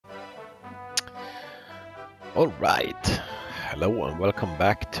Alright, hello and welcome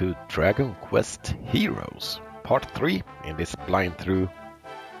back to Dragon Quest Heroes, part 3 in this blind through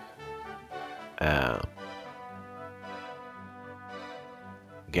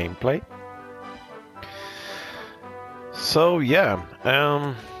gameplay. So yeah,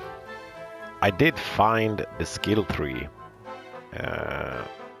 I did find the skill tree. I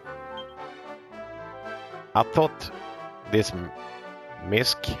thought this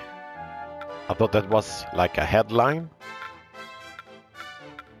misc, I thought that was like a headline,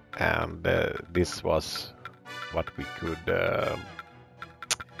 and this was what we could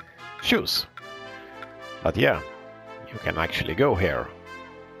choose. But yeah, you can actually go here,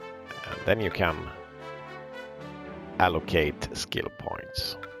 and then you can allocate skill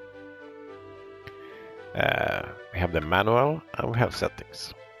points. We have the manual and we have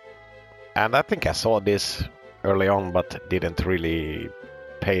settings. And I think I saw this early on but didn't really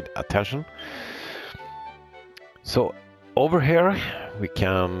pay attention. So over here we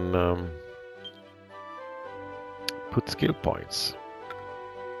can put skill points.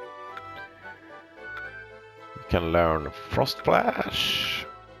 You can learn Frost Flash,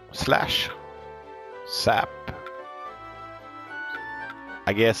 Slash, Sap.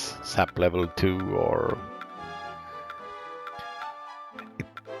 I guess Sap level 2 or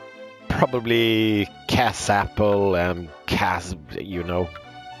probably Cas Apple and Cas, you know,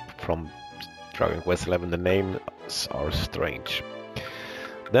 from Dragon Quest 11, the names are strange.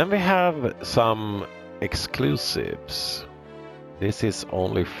 Then we have some exclusives. This is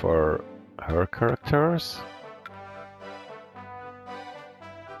only for her characters.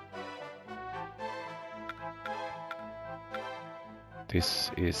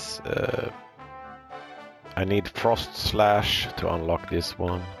 This is I need Frost Slash to unlock this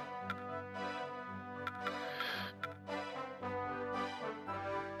one.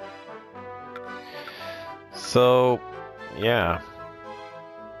 So yeah,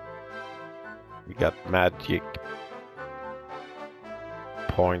 we got magic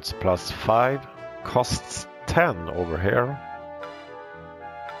points plus 5, costs 10 over here,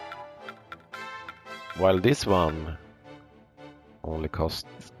 while this one only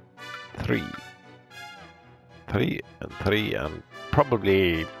costs 3 and 3 and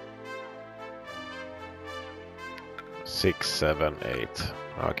probably 6, 7, 8.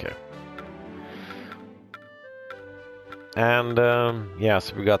 Okay. And yeah,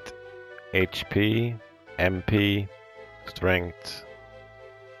 so we got HP, MP, Strength,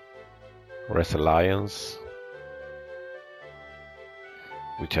 Resilience,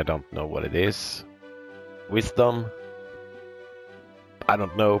 which I don't know what it is, Wisdom, I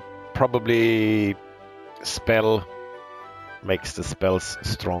don't know, probably spell, makes the spells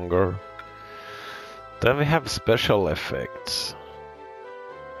stronger. Then we have special effects,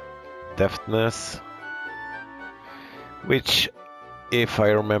 Deftness, which, if I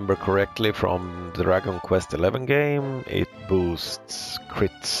remember correctly from the Dragon Quest 11 game, it boosts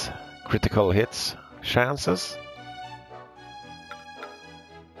critical hits chances.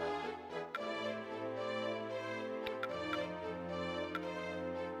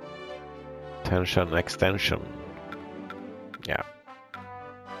 Tension extension. Yeah.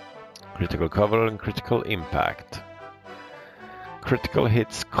 Critical cover and critical impact. Critical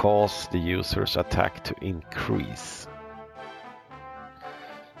hits cause the user's attack to increase.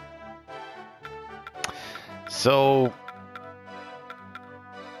 So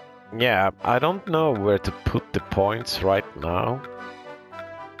yeah, I don't know where to put the points right now.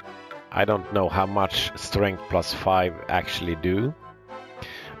 I don't know how much strength plus 5 actually do,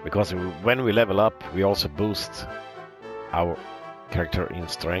 because when we level up we also boost our character in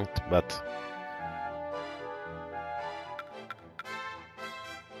strength, but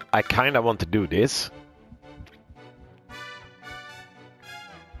I kinda want to do this.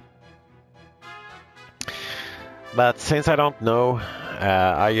 But since I don't know,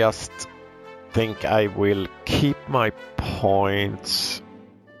 I just think I will keep my points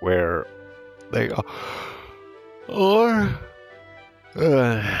where they are,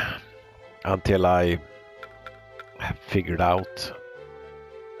 until I have figured out.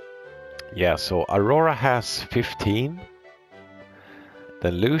 Yeah, so Aurora has 15.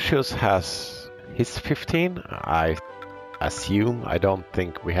 Then Lucius has his 15. I assume, I don't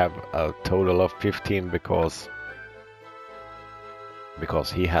think we have a total of 15 because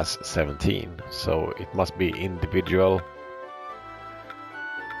he has 17, so it must be individual.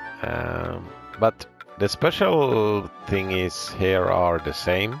 But the special thing is here are the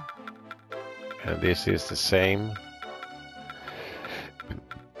same, and this is the same.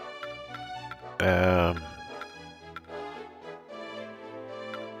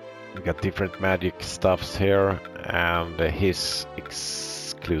 We got different magic stuffs here and his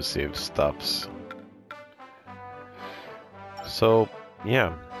exclusive stuffs. So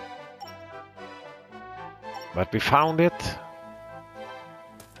yeah, but we found it.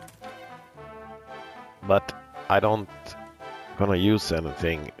 But I don't gonna use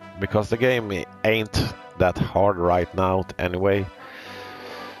anything because the game ain't that hard right now anyway.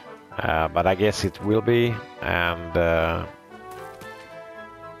 But I guess it will be, and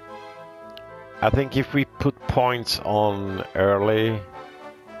I think if we put points on early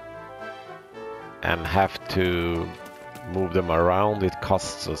and have to move them around, it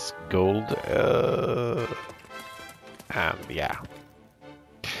costs us gold. And yeah.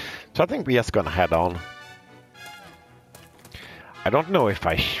 So I think we're just gonna head on. I don't know if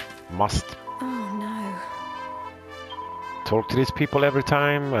I must talk to these people every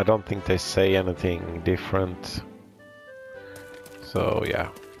time. I don't think they say anything different. So yeah.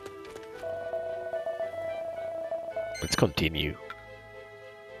 Let's continue.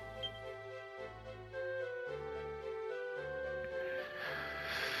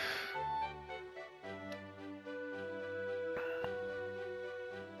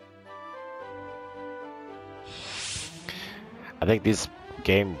 I think this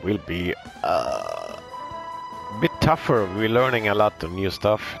game will be a bit tougher. We're learning a lot of new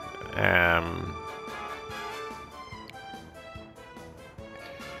stuff.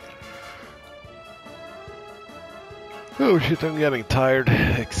 Oh shit, I'm getting tired.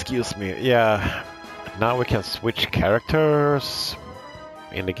 Excuse me. Yeah, now we can switch characters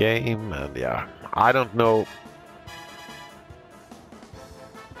in the game, and yeah, I don't know.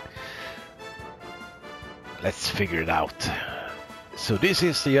 Let's figure it out. So this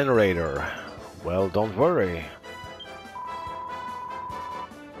is the generator. Well, don't worry.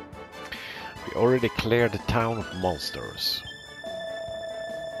 We already cleared the town of monsters.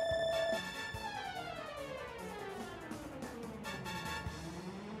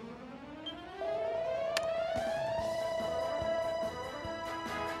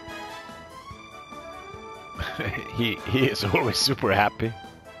 he is always super happy.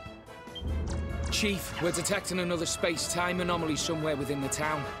 Chief, we're detecting another space-time anomaly somewhere within the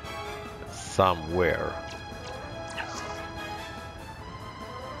town. Somewhere.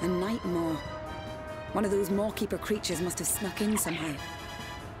 A night maw. One of those Mawkeeper creatures must have snuck in somehow.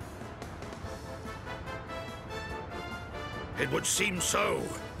 It would seem so.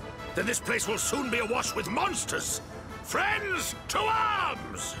 Then this place will soon be awash with monsters. Friends, to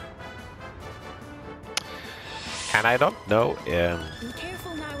arms! And I don't know. Be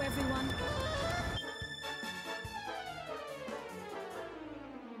careful now, everyone.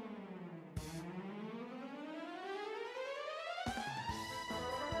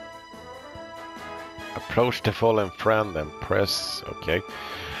 Approach the fallen friend and press. Okay.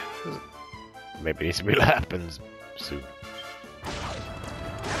 Maybe this will happen soon.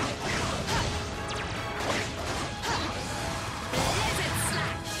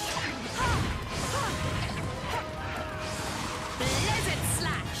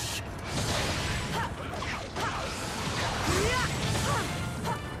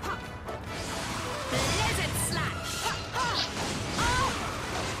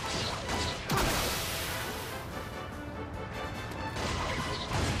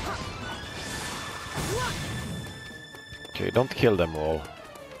 Okay, don't kill them all.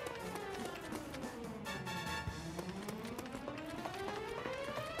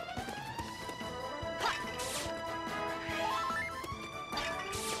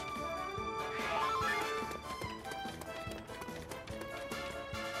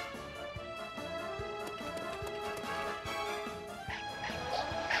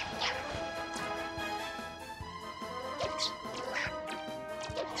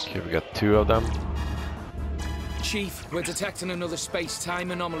 Okay, we got 2 of them. Chief, we're detecting another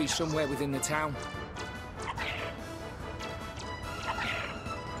space-time anomaly somewhere within the town.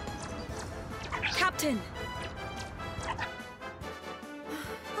 Captain!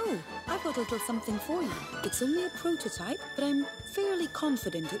 Oh, I've got a little something for you. It's only a prototype, but I'm fairly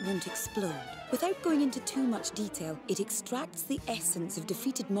confident it won't explode. Without going into too much detail, it extracts the essence of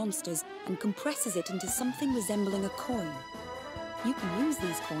defeated monsters and compresses it into something resembling a coin. You can use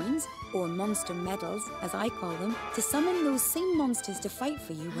these coins, or monster medals, as I call them, to summon those same monsters to fight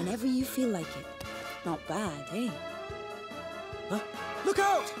for you whenever you feel like it. Not bad, eh? Look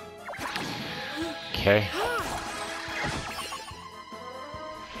out! Okay.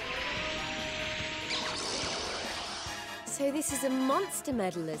 So this is a monster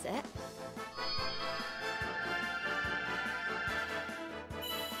medal, is it?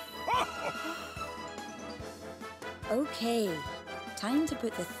 Okay. Time to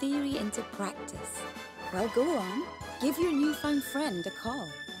put the theory into practice. Well, go on. Give your newfound friend a call.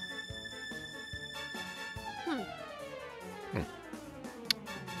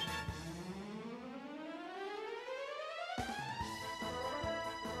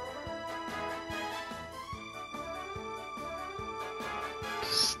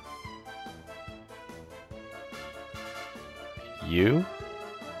 You?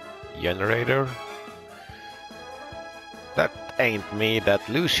 Generator? That ain't me, that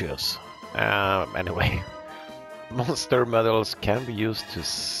Lucius. Anyway. Monster medals can be used to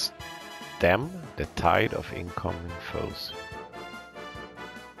stem the tide of incoming foes.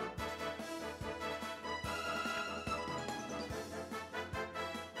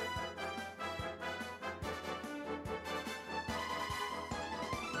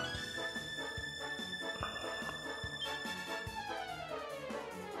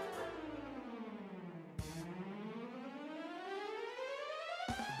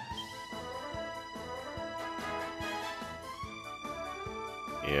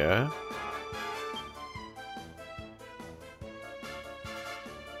 Yeah.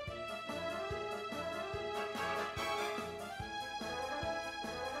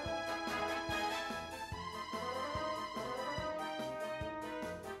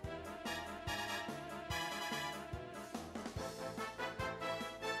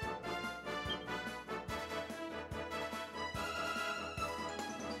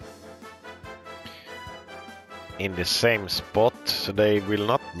 In the same spot, so they will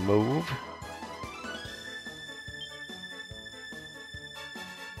not move.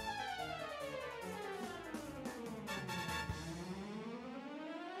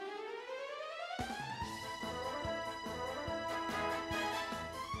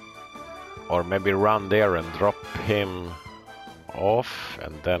 Or maybe run there and drop him off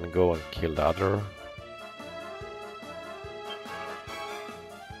and then go and kill the other.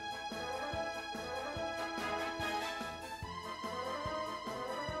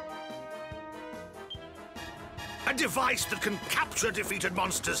 A device that can capture defeated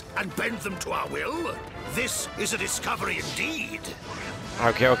monsters and bend them to our will? This is a discovery indeed.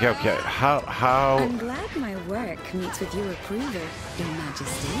 Okay. How? I'm glad my work meets with your approval, Your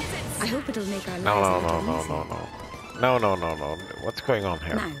Majesty. I hope it'll make our lives a little easier. No. What's going on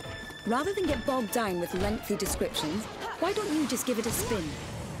here? Now, rather than get bogged down with lengthy descriptions, why don't you just give it a spin?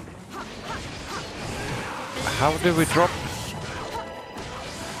 How do we drop?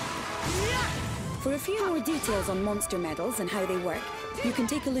 For a few more details on monster medals and how they work, you can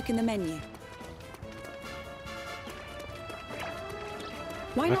take a look in the menu.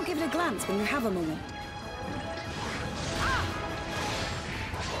 Why not give it a glance when you have a moment?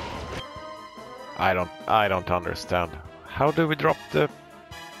 I don't understand. How do we drop the...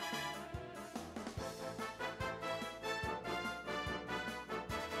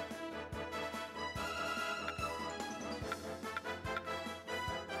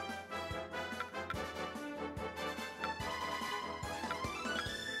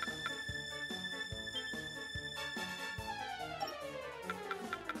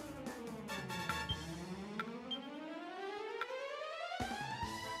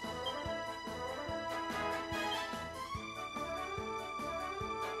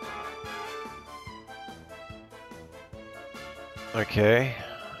 Okay,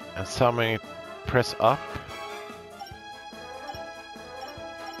 and somebody press up.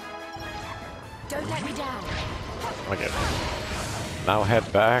 Don't let me down. Okay. Now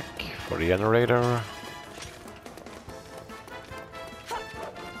head back for the generator.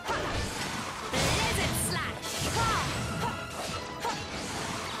 Lizard slash.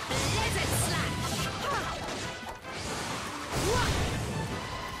 Lizard slash. Lizard slash.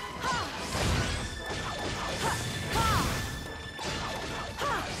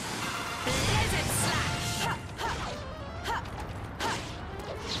 Lizard slash.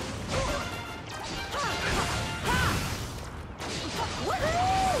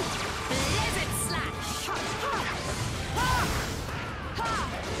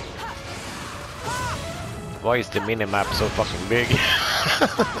 Why is the minimap so fucking big?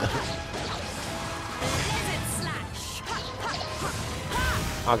 Lizard slash.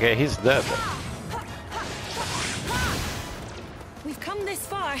 Okay, he's dead. We've come this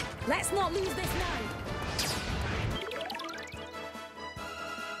far. Let's not lose this now.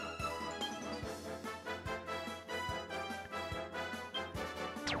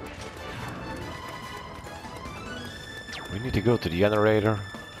 We need to go to the generator.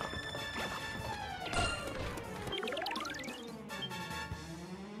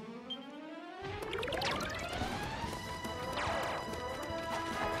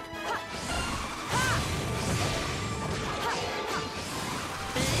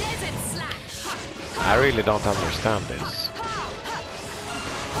 I really don't understand this.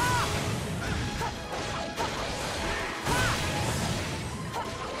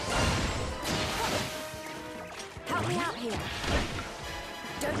 Help me out here.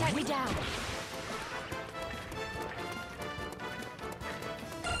 Don't let me down.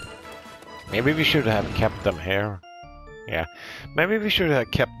 Maybe we should have kept them here. Yeah, maybe we should have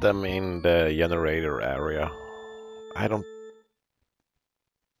kept them in the generator area. I don't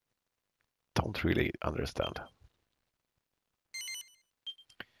really understand.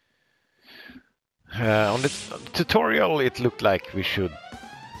 On the tutorial, it looked like we should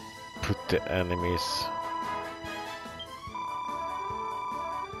put the enemies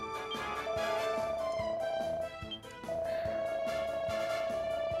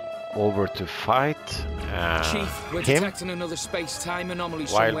over to fight Chief, we're him detecting another space-time anomaly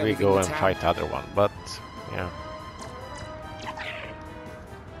while somewhere we within go the and town. fight the other one. But yeah,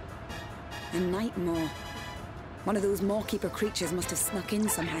 A night maw. One of those maw-keeper creatures must have snuck in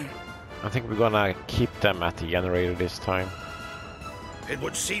somehow. I think we're gonna keep them at the generator this time. It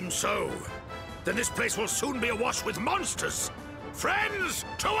would seem so. Then this place will soon be awash with monsters. Friends,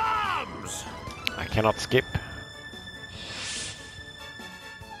 to arms! I cannot skip.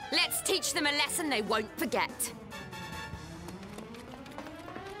 Let's teach them a lesson they won't forget.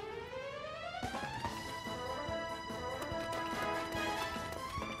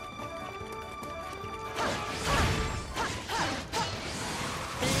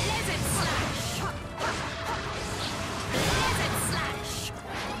 Blizzard slash. Blizzard slash.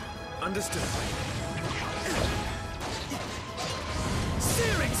 Understood.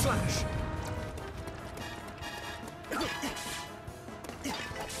 Searing slash.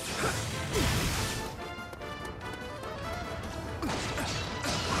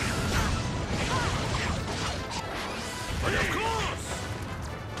 But of course!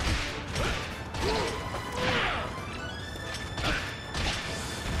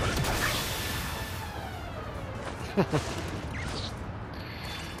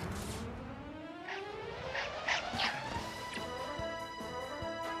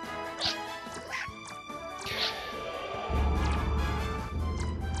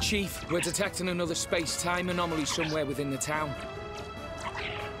 Chief, we're detecting another space-time anomaly somewhere within the town.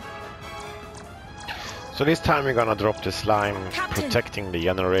 So this time we're gonna drop the slime Captain! protecting the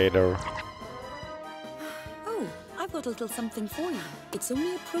generator. Oh, I've got a little something for you. It's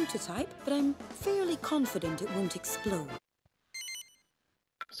only a prototype, but I'm fairly confident it won't explode.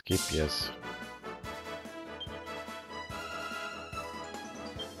 Skip, yes.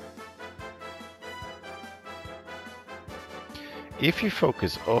 If you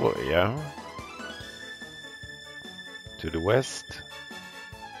focus, oh yeah, to the west,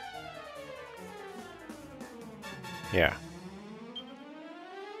 yeah,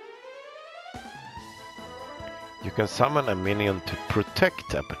 you can summon a minion to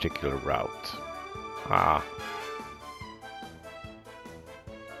protect a particular route. Ah.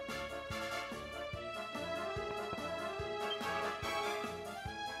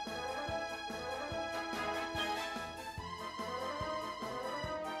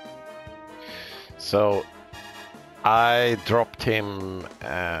 So I dropped him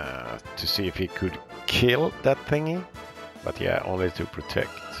to see if he could kill that thingy, but yeah, only to protect.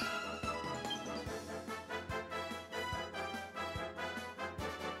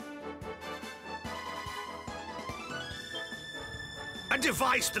 A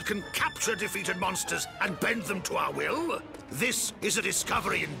device that can capture defeated monsters and bend them to our will? This is a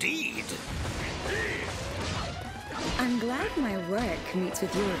discovery indeed. I'm glad my work meets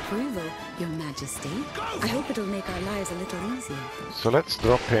with your approval, Your Majesty. I hope it'll make our lives a little easier. So let's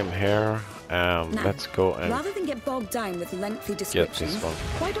drop him here and Now, let's go and rather than get bogged down with lengthy descriptions, one.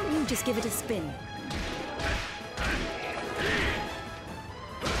 why don't you just give it a spin?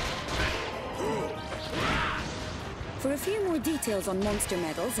 For a few more details on monster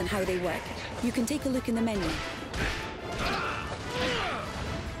medals and how they work, you can take a look in the menu.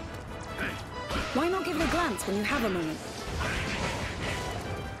 Why not give it a glance when you have a moment?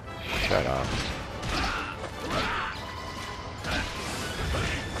 shut up.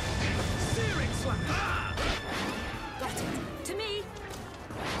 Got it. To me.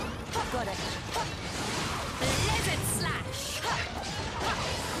 Got it. Blizzard slash.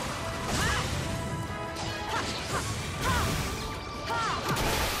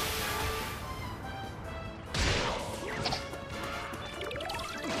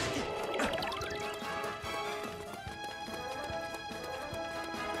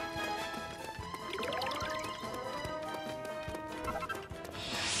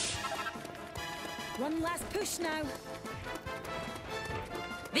 One last push now.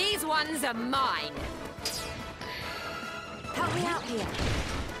 These ones are mine. Help me out here.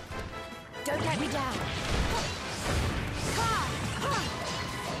 Don't let me down.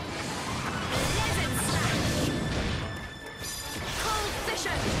 Lizard slash. Cold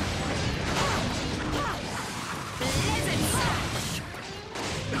fission. Lizard slash.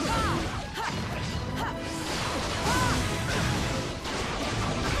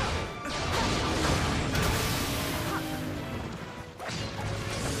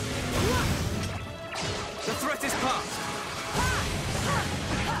 The threat is past.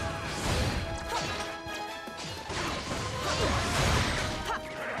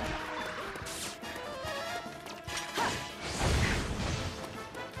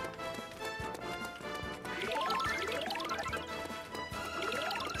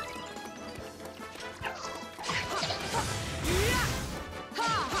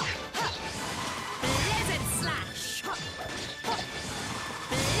 Lizard slash.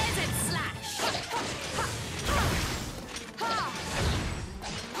 Lizard slash.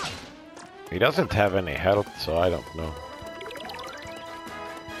 He doesn't have any health, so I don't know.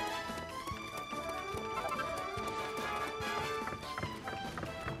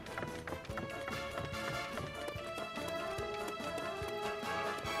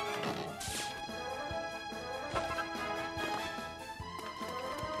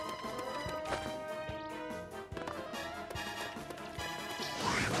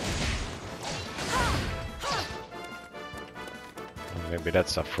 Maybe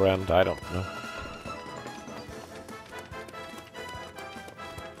that's a friend, I don't know.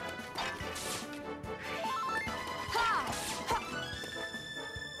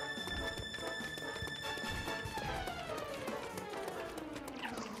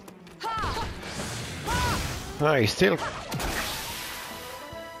 No, he's still...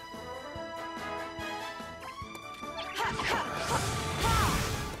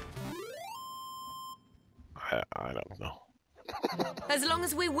 I don't know. As long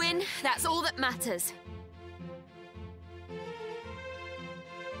as we win, that's all that matters.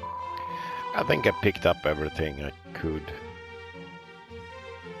 I think I picked up everything I could.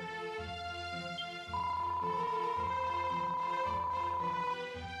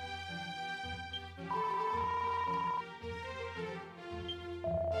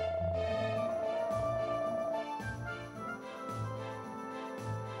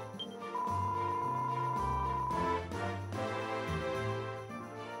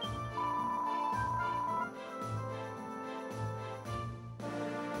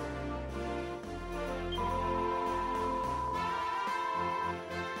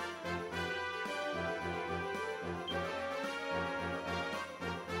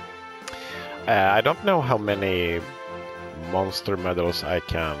 I don't know how many monster medals I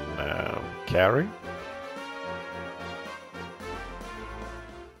can carry.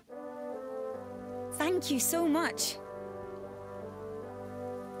 Thank you so much.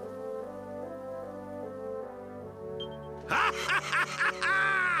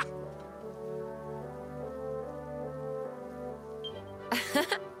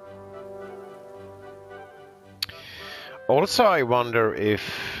 Also, I wonder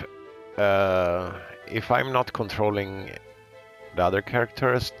if I'm not controlling the other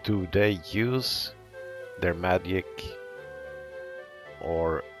characters, do they use their magic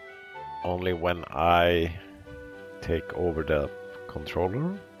or only when I take over the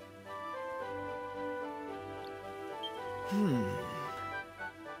controller?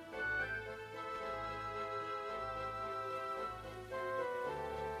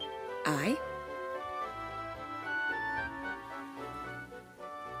 I?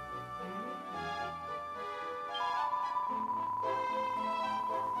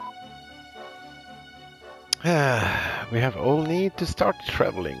 We have all need to start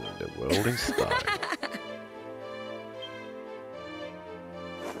traveling the world in style.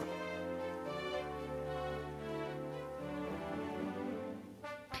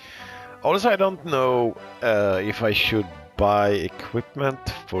 Also, I don't know if I should buy equipment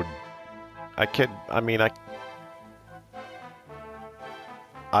for.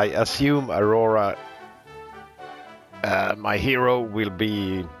 I assume Aurora, my hero, will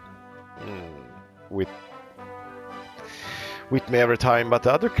be with me every time, but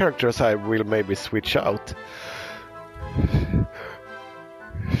the other characters I will maybe switch out.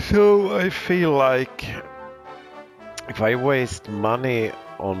 So I feel like if I waste money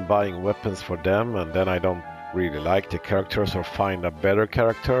on buying weapons for them and then I don't really like the characters or find a better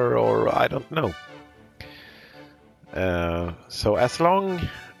character, or I don't know. So as long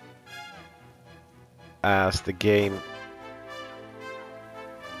as the game,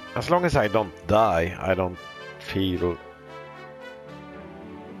 as long as I don't die, I don't feel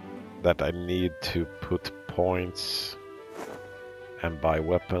that I need to put points and buy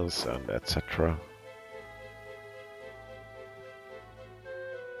weapons and etc.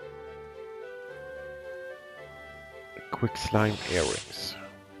 Quick slime earrings.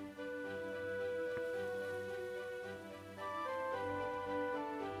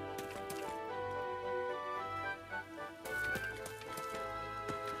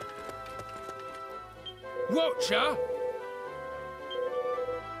 Watcher!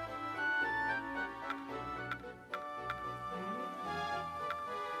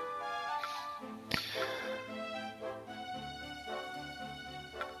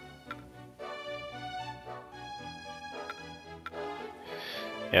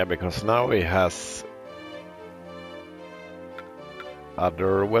 Yeah, because now he has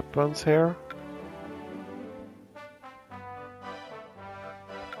other weapons here.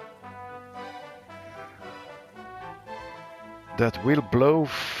 That will blow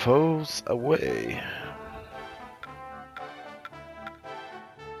foes away.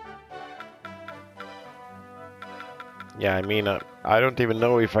 Yeah, I mean, I don't even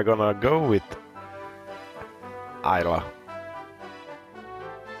know if I'm gonna go with Isla.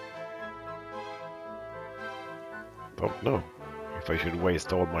 Don't know if I should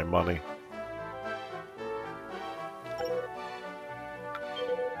waste all my money.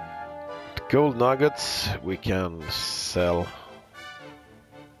 Gold nuggets we can sell.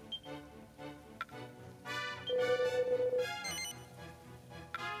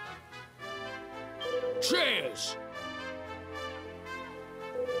 Cheers!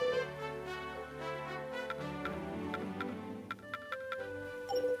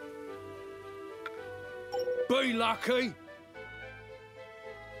 Be lucky!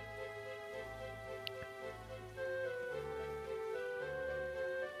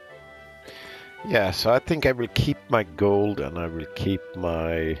 Yeah, so I think I will keep my gold and I will keep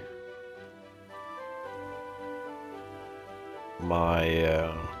my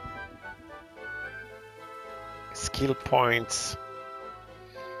skill points.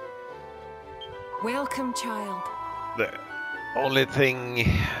 Welcome, child. The only thing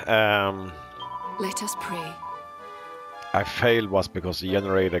Let us pray. I failed was because the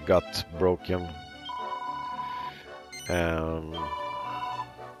generator got broken. And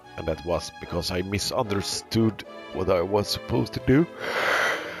that was because I misunderstood what I was supposed to do.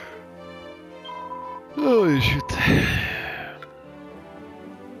 Oh shit.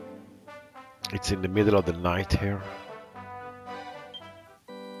 It's in the middle of the night here.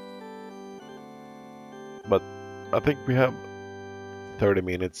 But I think we have 30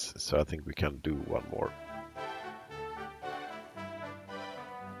 minutes, so I think we can do one more.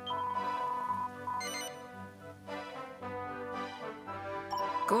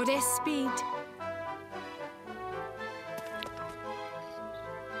 Goddess speed.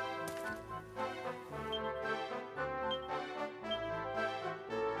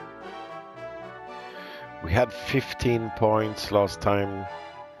 We had 15 points last time,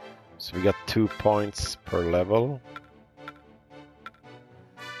 so we got 2 points per level.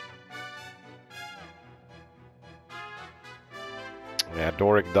 Yeah,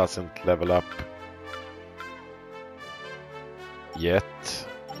 Doric doesn't level up yet.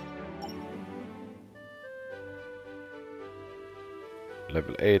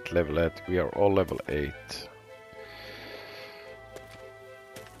 Level 8, level 8, we are all level 8.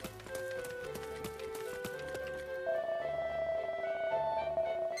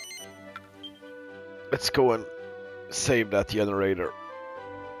 Let's go and save that generator.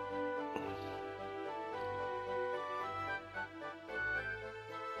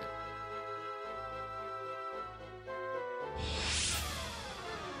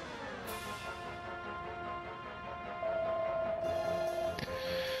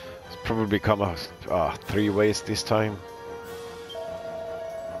 Probably come a 3 ways this time.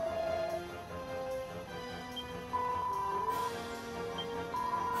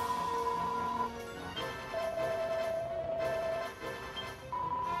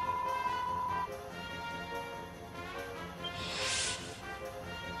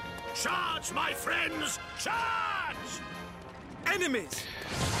 Charge, my friends! Charge! Enemies!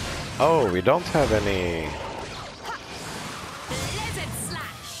 Oh, we don't have any. Lizard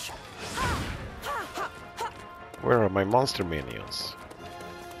slash. Where are my monster minions?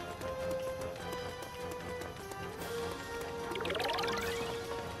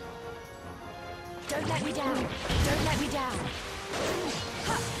 Don't let me down. Don't let me down.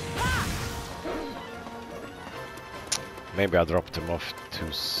 Maybe I dropped them off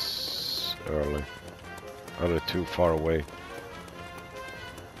too early. Or they're too far away.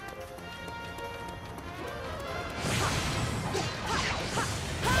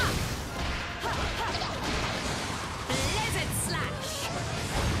 Lizard slash.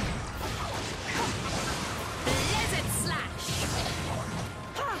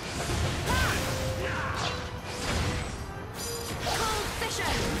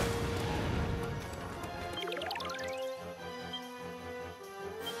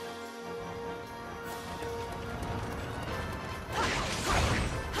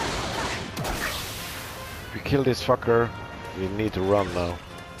 kill this fucker. We need to run now.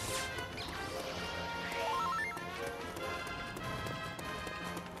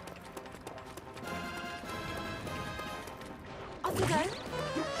 Off you go.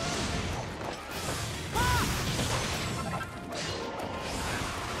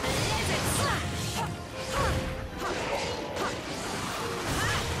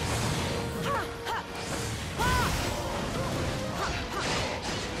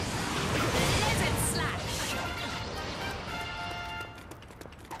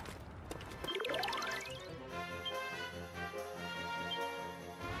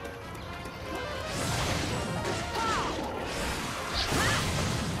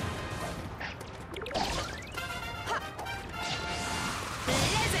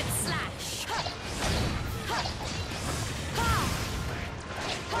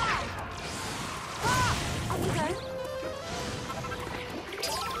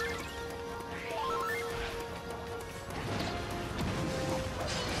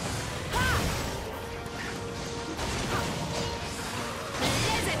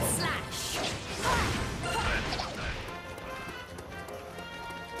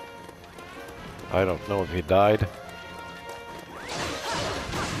 I don't know if he died.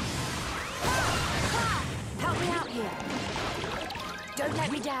 Help me out here. Don't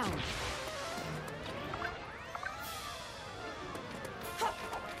let me down.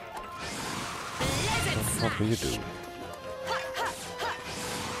 What will you do?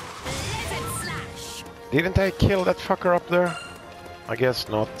 Didn't I kill that fucker up there? I guess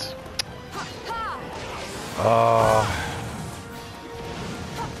not.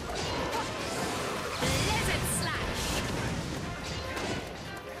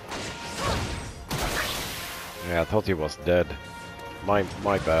 Yeah, I thought he was dead. My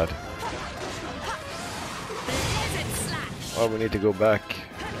bad. Oh, we need to go back.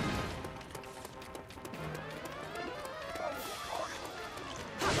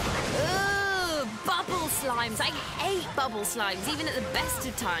 Ugh, bubble slimes. I hate bubble slimes, even at the best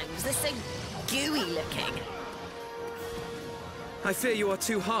of times. They're so gooey looking. I fear you are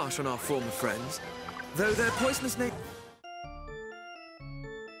too harsh on our former friends, though their poisonous nature.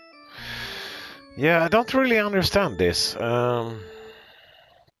 Yeah, I don't really understand this.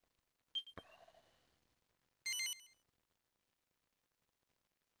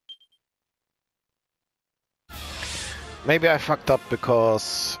 Maybe I fucked up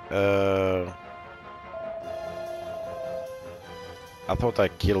because I thought I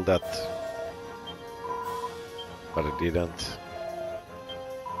killed that, but I didn't.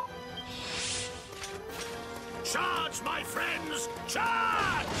 Charge, my friends!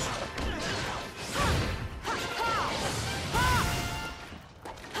 Charge!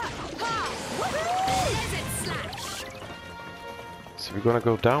 So we're gonna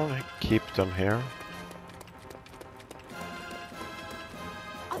go down and keep them here.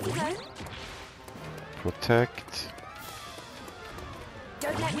 Off you go. Protect,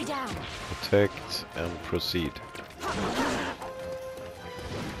 Don't let me down. protect, and proceed.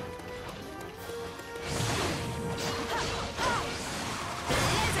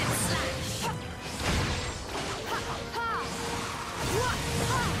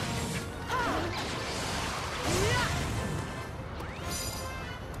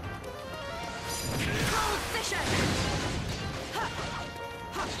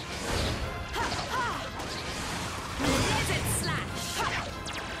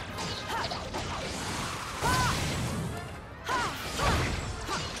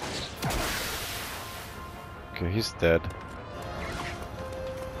 Okay, he's dead.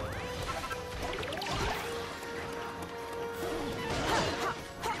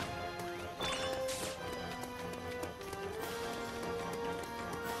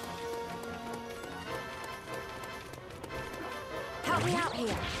 Help me out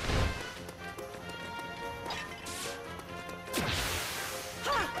here.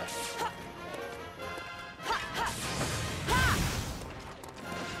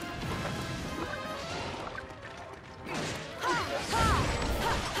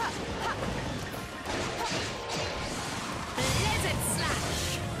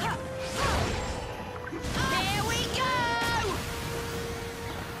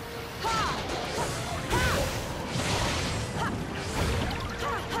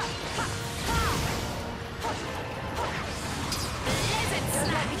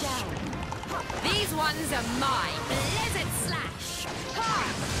 These ones are mine. Blizzard slash.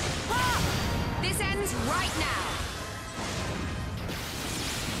 Ha! Ha! This ends right now.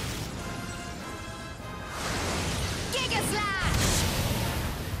 Giga slash.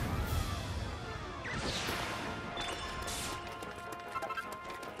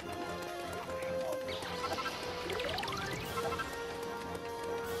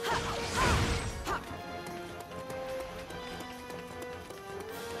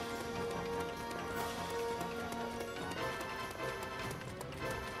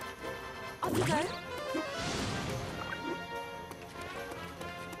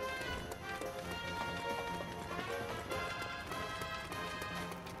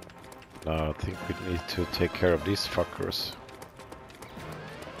 No, I think we need to take care of these fuckers.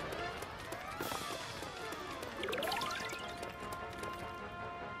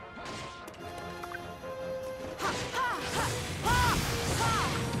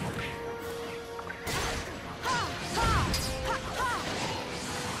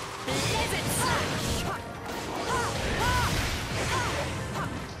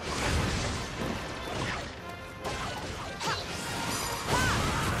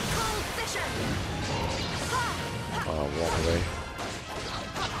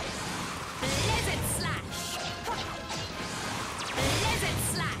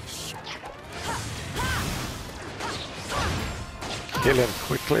 Kill him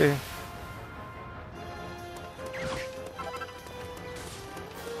quickly.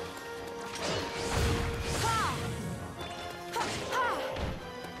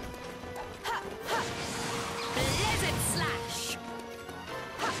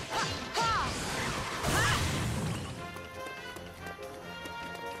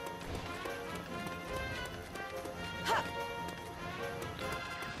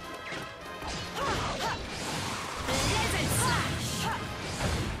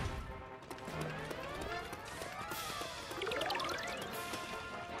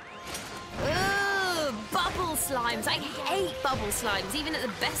 Slimes. I hate bubble slimes, even at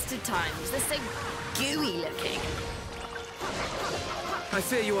the best of times. They're so gooey looking. I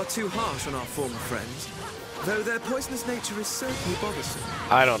fear you are too harsh on our former friends, though their poisonous nature is certainly bothersome.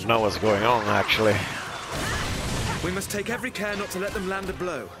 I don't know what's going on, actually. We must take every care not to let them land a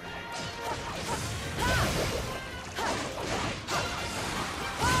blow.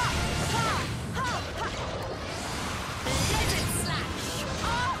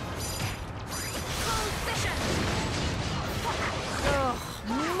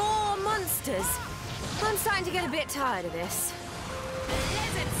 I'm starting to get a bit tired of this.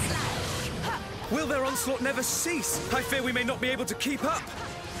 Will their onslaught never cease? I fear we may not be able to keep up.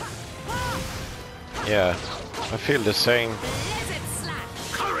 Yeah, I feel the same.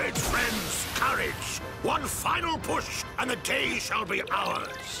 Courage, friends, courage! One final push, and the day shall be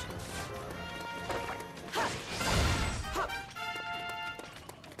ours.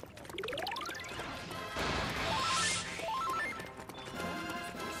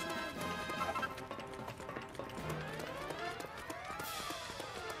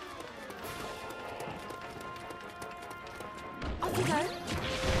 Off you go.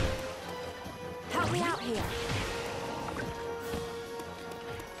 Help me out here.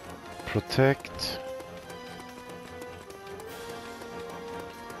 Protect.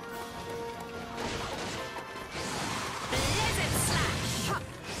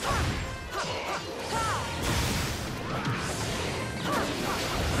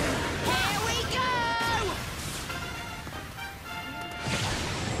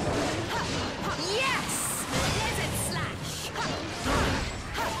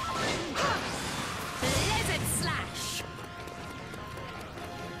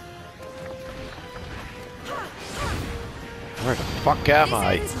 Where the fuck am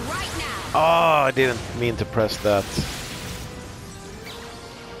I? Oh, I didn't mean to press that.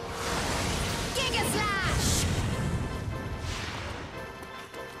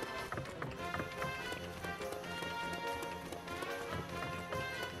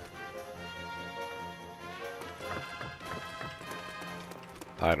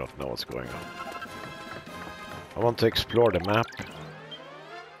 I don't know what's going on. I want to explore the map.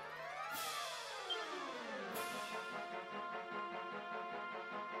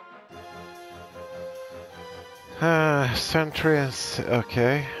 Sentries,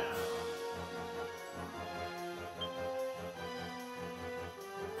 okay.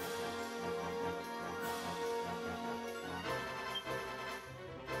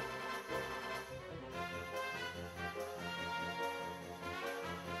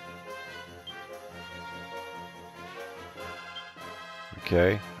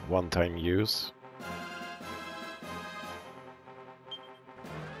 Okay, one-time use.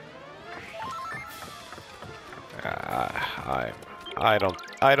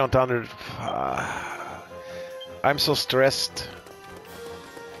 I don't under. I'm so stressed.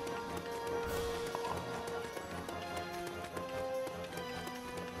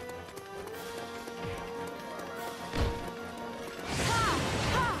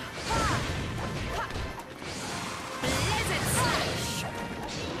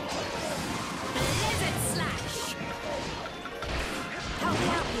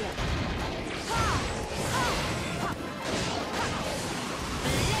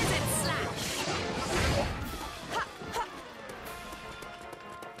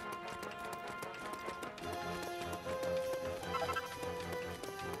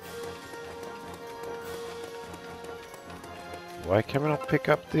 Why can we not pick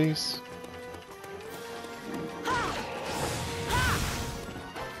up these?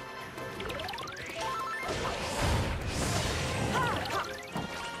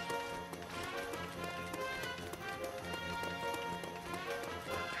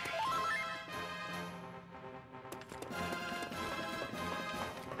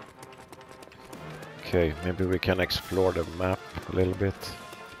 Okay, maybe we can explore the map a little bit.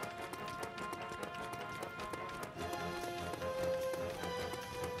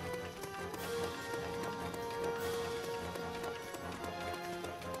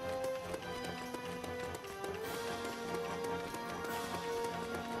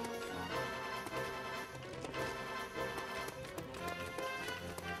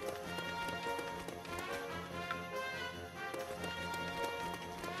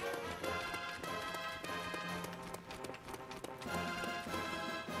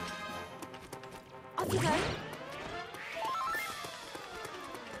 Off you go.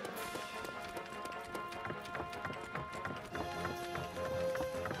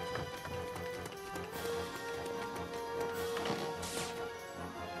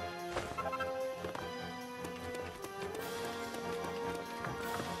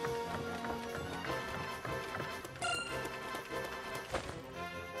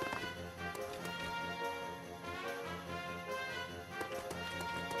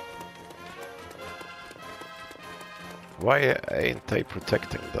 Why ain't they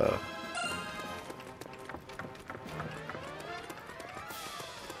protecting the...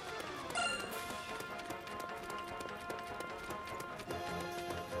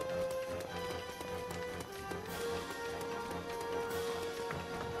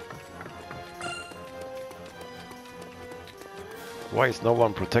 Why is no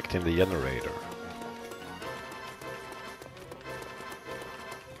one protecting the generator?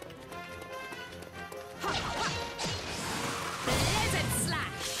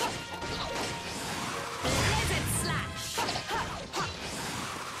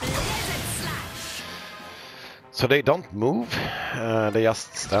 So they don't move, they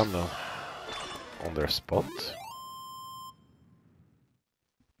just stand on their spot.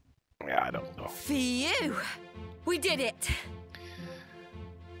 Yeah, I don't know. Phew! We did it!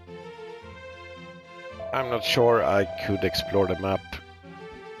 I'm not sure I could explore the map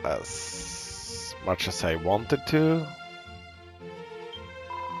as much as I wanted to.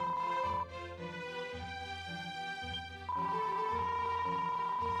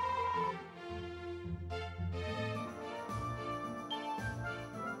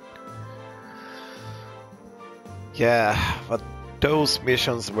 Yeah, but those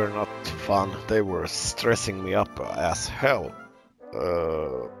missions were not fun. They were stressing me up as hell.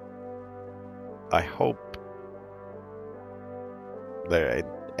 I hope there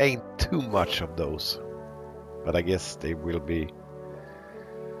ain't too much of those, but I guess they will be.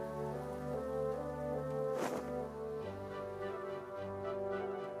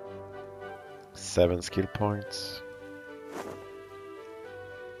 Seven skill points.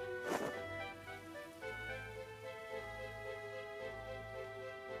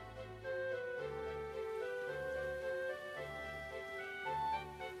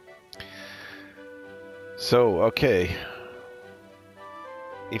 So, okay,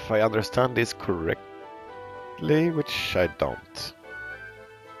 if I understand this correctly, which I don't,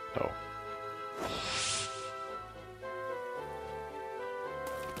 no.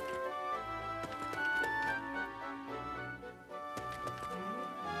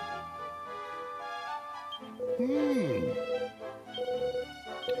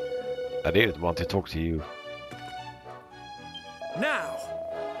 I didn't want to talk to you. Now!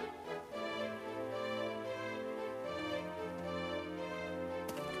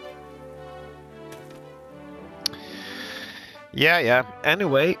 Yeah.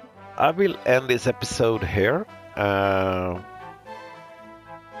 Anyway, I will end this episode here. But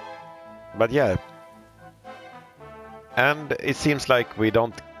yeah. And it seems like we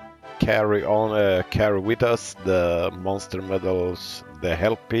don't carry with us the monster medals, the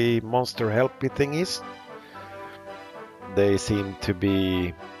monster helpy thingies. They seem to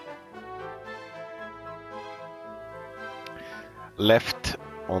be left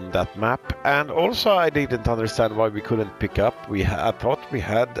on that map, and also I didn't understand why we couldn't pick up. I thought we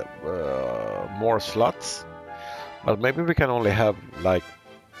had more slots, but maybe we can only have like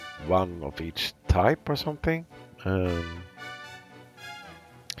one of each type or something.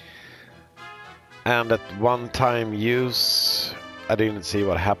 And at one time use, I didn't see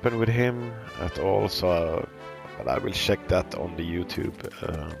what happened with him at all, so but I will check that on the YouTube.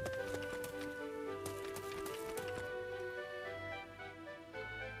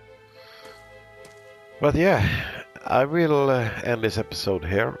 But yeah, I will end this episode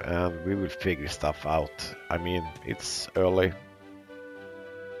here and we will figure stuff out. I mean, it's early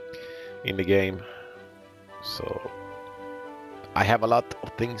in the game, so I have a lot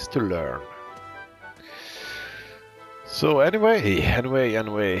of things to learn. So anyway,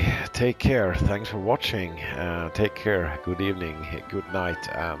 take care. Thanks for watching. Take care. Good evening, good night,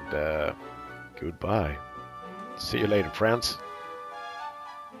 and goodbye. See you later, friends.